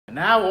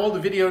Now all the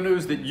video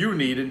news that you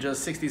need in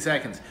just 60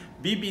 seconds.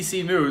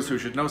 BBC News, who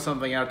should know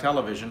something about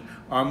television,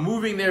 are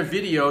moving their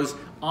videos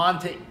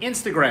onto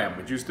Instagram,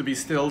 which used to be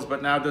stills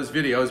but now does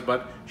videos,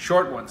 but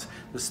short ones.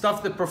 The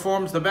stuff that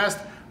performs the best: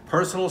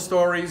 personal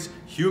stories,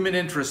 human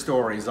interest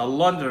stories, a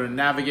Londoner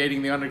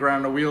navigating the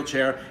underground in a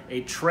wheelchair,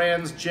 a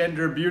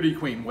transgender beauty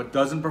queen. What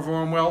doesn't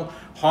perform well?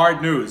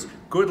 Hard news.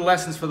 Good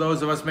lessons for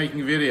those of us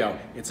making video.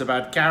 It's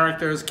about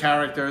characters,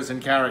 characters, and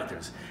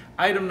characters.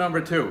 Item number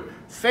 2,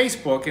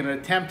 Facebook, in an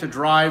attempt to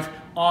drive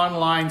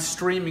online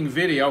streaming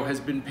video, has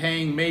been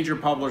paying major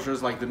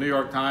publishers like the New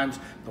York Times,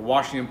 the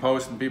Washington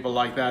Post, and people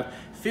like that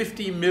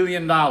 $50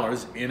 million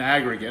in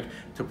aggregate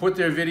to put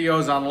their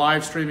videos on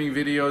live streaming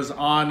videos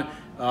on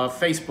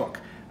Facebook.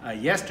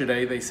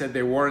 Yesterday they said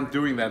they weren't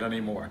doing that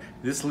anymore.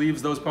 This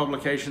leaves those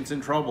publications in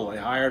trouble. They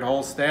hired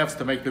whole staffs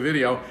to make the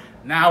video.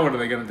 Now what are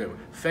they going to do?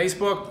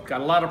 Facebook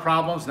got a lot of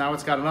problems. Now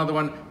it's got another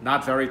one,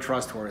 not very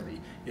trustworthy.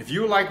 If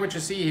you like what you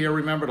see here,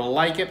 remember to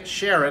like it,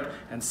 share it,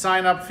 and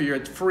sign up for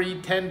your free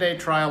 10-day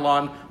trial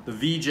on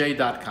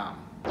thevj.com.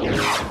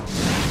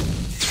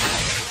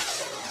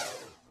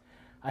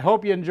 I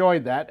hope you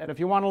enjoyed that, and if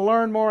you want to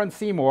learn more and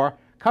see more,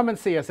 come and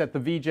see us at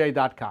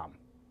thevj.com.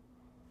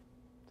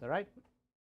 Is that right?